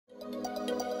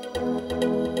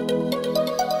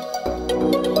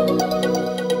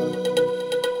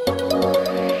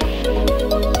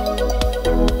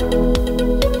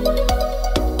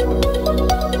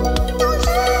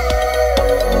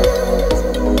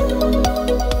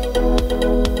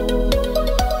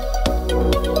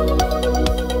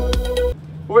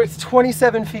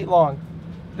27 feet long.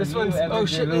 This one's, oh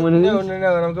shit, no, and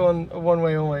I'm going one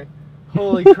way only.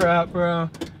 Holy crap, bro.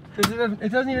 It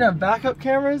doesn't even have backup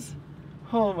cameras?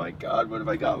 Oh my god, what have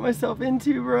I got myself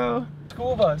into, bro?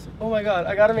 School bus. Oh my god,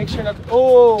 I gotta make sure not to,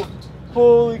 oh,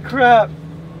 holy crap.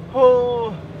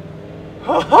 Oh.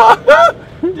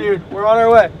 Dude, we're on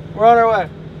our way. We're on our way.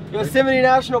 Yosemite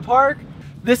National Park.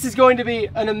 This is going to be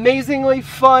an amazingly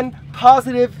fun,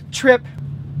 positive trip.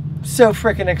 So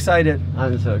freaking excited.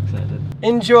 I'm so excited.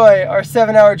 Enjoy our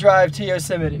 7-hour drive to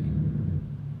Yosemite.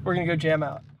 We're gonna go jam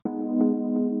out.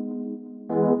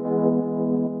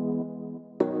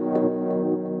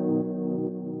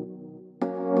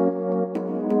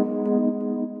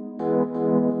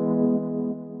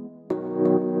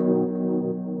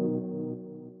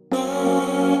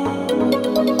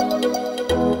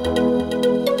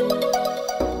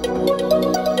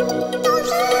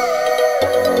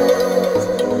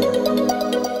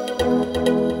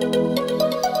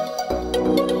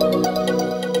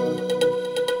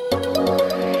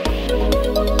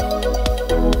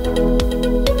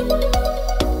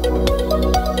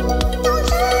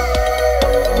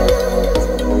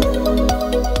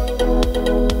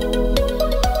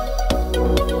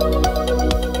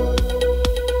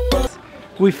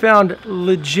 We found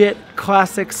legit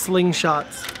classic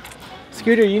slingshots.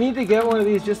 Scooter, you need to get one of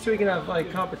these just so we can have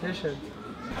like competition.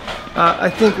 I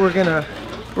think we're gonna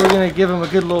give him a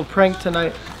good little prank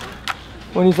tonight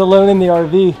when he's alone in the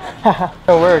RV.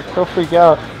 It'll work. He'll freak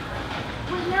out.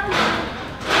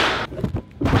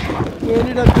 We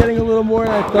ended up getting a little more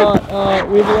than I thought.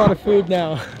 We have a lot of food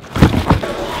now.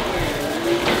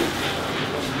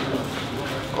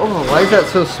 Oh, why is that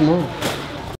so small?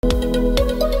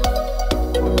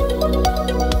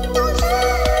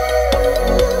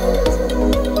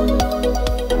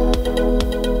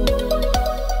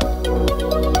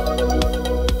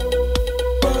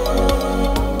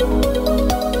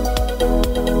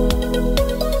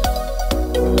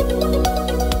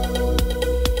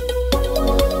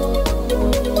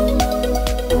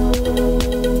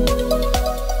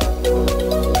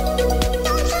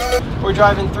 We're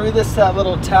driving through this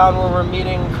little town where we're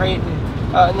meeting Creighton,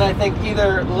 and then I think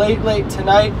either late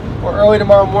tonight or early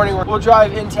tomorrow morning we'll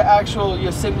drive into actual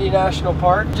Yosemite National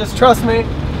Park. Just trust me,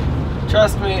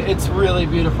 it's really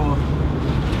beautiful.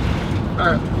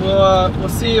 All right, we'll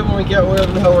see you when we get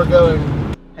wherever the hell we're going.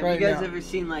 Have you guys ever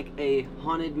seen like a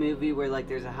haunted movie where like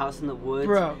there's a house in the woods?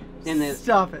 Bro, and the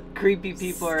stop it. Creepy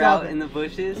people are out in the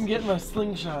bushes? I'm getting my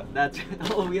slingshot. That's,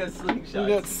 oh, we have slingshots. We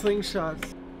got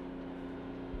slingshots.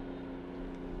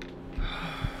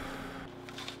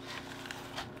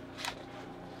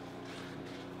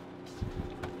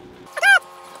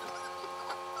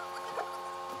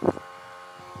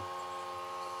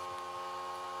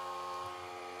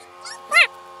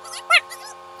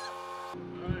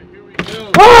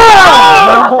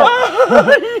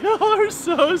 Y'all are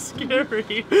so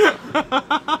scary.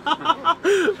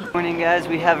 Morning guys,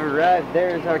 we have arrived.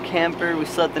 There's our camper. We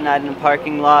slept the night in the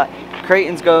parking lot.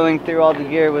 Creighton's going through all the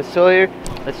gear with Sawyer.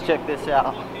 Let's check this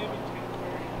out.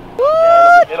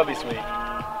 Yeah, it'll be sweet.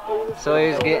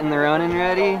 Sawyer's getting the running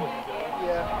ready.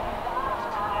 Yeah.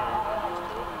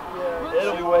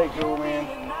 It'll be way cool,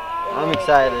 man. I'm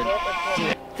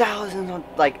excited. Thousands of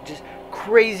like just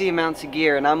crazy amounts of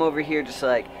gear, and I'm over here just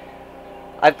like,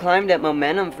 I've climbed at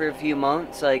Momentum for a few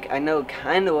months. Like, I know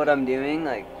kind of what I'm doing.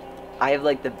 Like, I have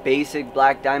like the basic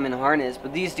black diamond harness,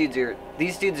 but these dudes are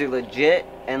legit,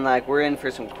 and like we're in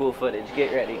for some cool footage.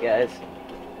 Get ready, guys.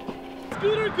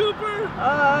 Scooter Cooper!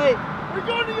 Hi! We're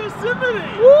going to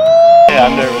Yosemite! Woo! Yeah,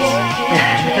 I'm nervous.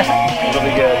 It'll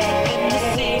be good.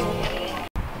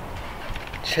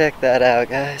 Check that out,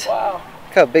 guys. Wow.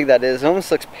 Look how big that is. It almost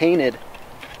looks painted.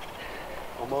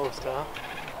 Almost, huh?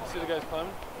 You see the guys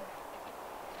climbing?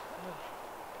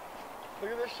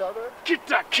 Look at this shot there. Get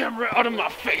that camera out of my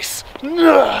face! The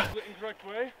incorrect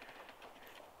way?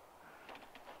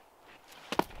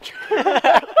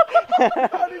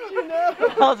 How did you know?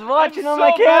 I was watching on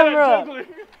my camera.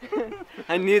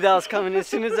 I knew that was coming. As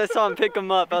soon as I saw him pick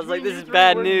him up, I was like, this is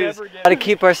bad news. Gotta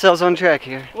keep ourselves on track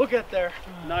here. We'll get there.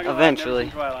 Eventually.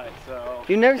 Twilight, so.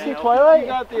 You've never seen Twilight? You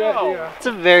got the idea. It's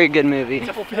a very good movie.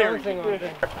 It's a very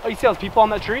Oh, you see those people on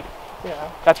that tree?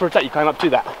 Yeah. That's where it's at. You climb up to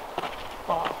that.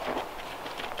 Oh.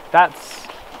 That's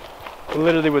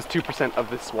literally was 2% of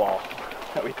this wall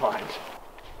that we climbed.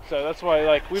 So that's why,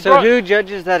 like, So who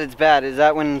judges that it's bad? Is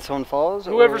that when someone falls?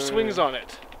 Whoever or? swings on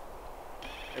it.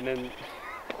 And then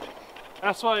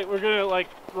that's why we're gonna like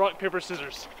rock, paper,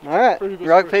 scissors. Alright,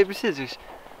 rock, paper, scissors.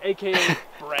 AKA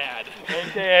Brad.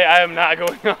 AKA I am not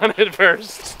going on it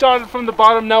first. Started from the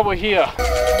bottom, now we're here.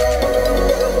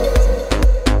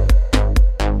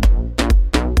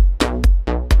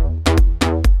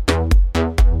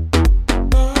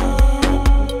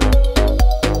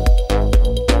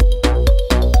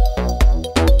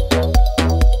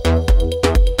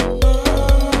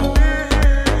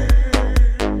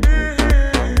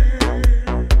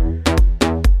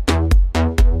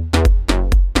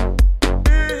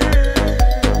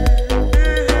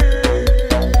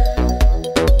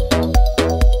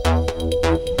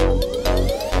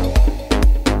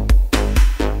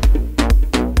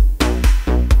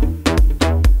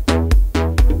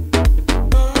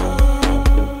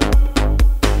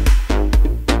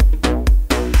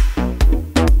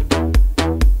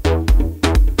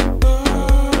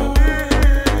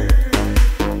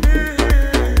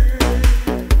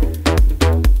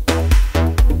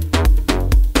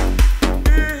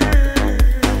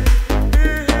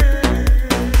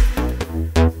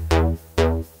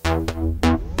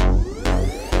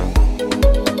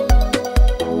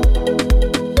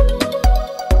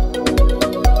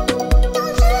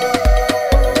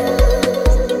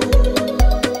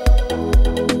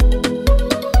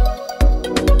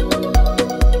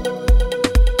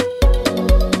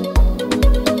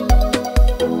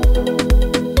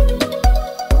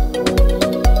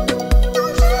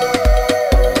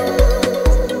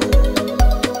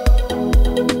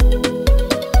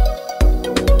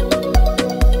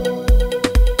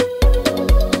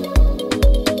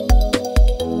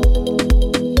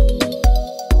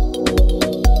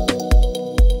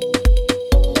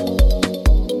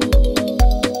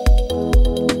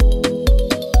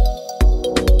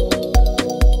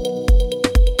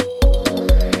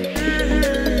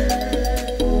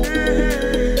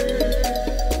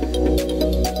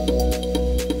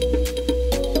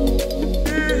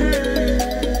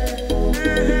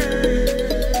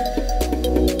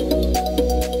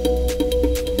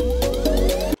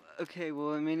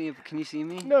 Can you see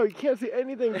me? No, you can't see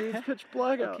anything, dude. It's pitch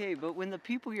black out. Okay, but when the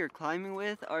people you're climbing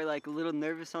with are like a little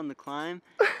nervous on the climb,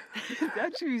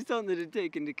 that should be something to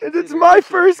take into And consideration. it's my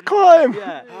first climb.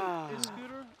 Yeah.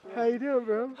 How you doing,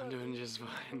 bro? I'm doing just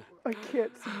fine. I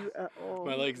can't see you at all.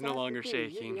 My leg's no longer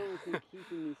shaking.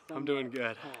 I'm doing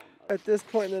good. At this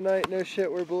point in the night, no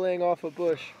shit, we're belaying off a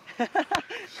bush.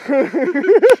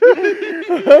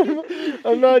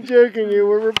 I'm not joking you,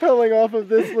 we're rappelling off of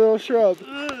this little shrub.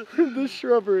 This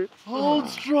shrubbery. Hold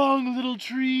strong, little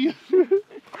tree.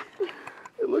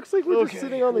 It looks like we're just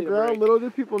sitting on the ground. Little do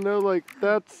people know, like,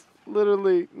 that's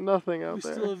literally nothing out We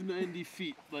there. still have 90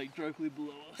 feet, like, directly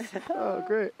below us. Oh,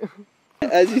 great.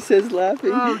 As he says,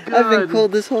 laughing. Oh, I've been God.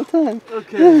 cold this whole time.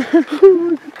 Okay.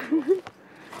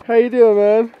 How you doing,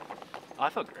 man? I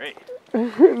felt great.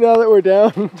 Now that we're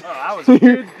down. Oh, I was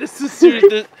dude, this is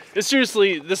serious.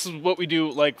 Seriously, this is what we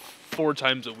do like 4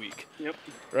 times a week. Yep.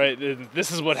 Right? And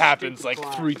this is what happens like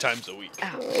 3 times a week.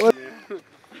 That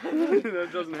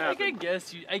doesn't Like, happen.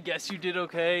 I guess you did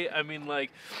okay. I mean, like,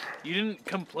 you didn't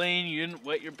complain, you didn't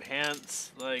wet your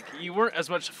pants, like, you weren't as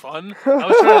much fun. We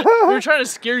were trying to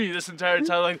scare you this entire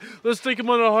time, like, let's take him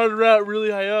on a hard route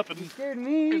really high up and Scared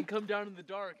me. come down in the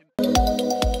dark.